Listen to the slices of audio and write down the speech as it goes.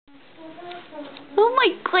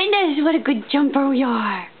my goodness, what a good jumper we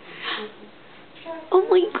are. Oh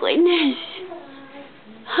my goodness.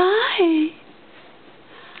 Hi.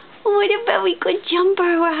 What a very good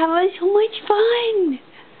jumper. We're having so much fun.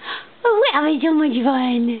 Oh, we're having so much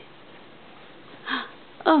fun.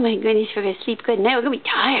 Oh my goodness, we're going to sleep good night. We're going to be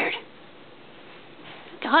tired.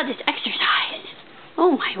 God, this exercise.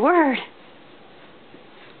 Oh my word.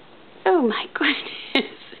 Oh my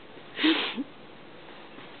goodness.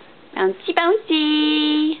 Bouncy,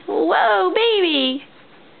 bouncy. Whoa, baby.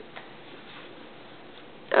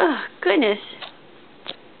 Oh, goodness.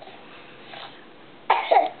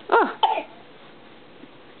 Oh.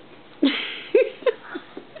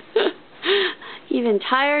 Even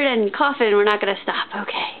tired and coughing, we're not going to stop.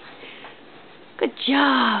 Okay. Good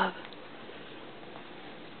job.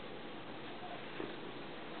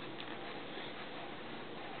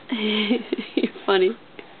 You're funny.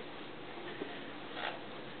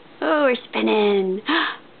 Oh, we're spinning.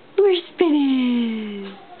 We're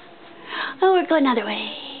spinning. Oh, we're going another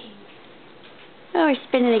way. Oh, we're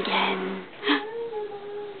spinning again.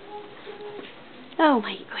 Oh,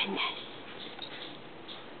 my goodness.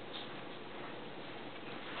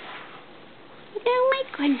 Oh, my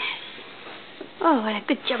goodness. Oh, what a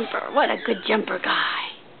good jumper. What a good jumper guy.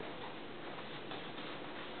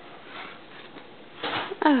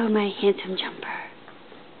 Oh, my handsome jumper.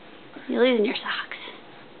 You're losing your socks.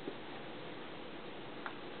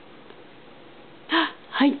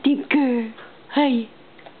 Hi, Tinker. Hi.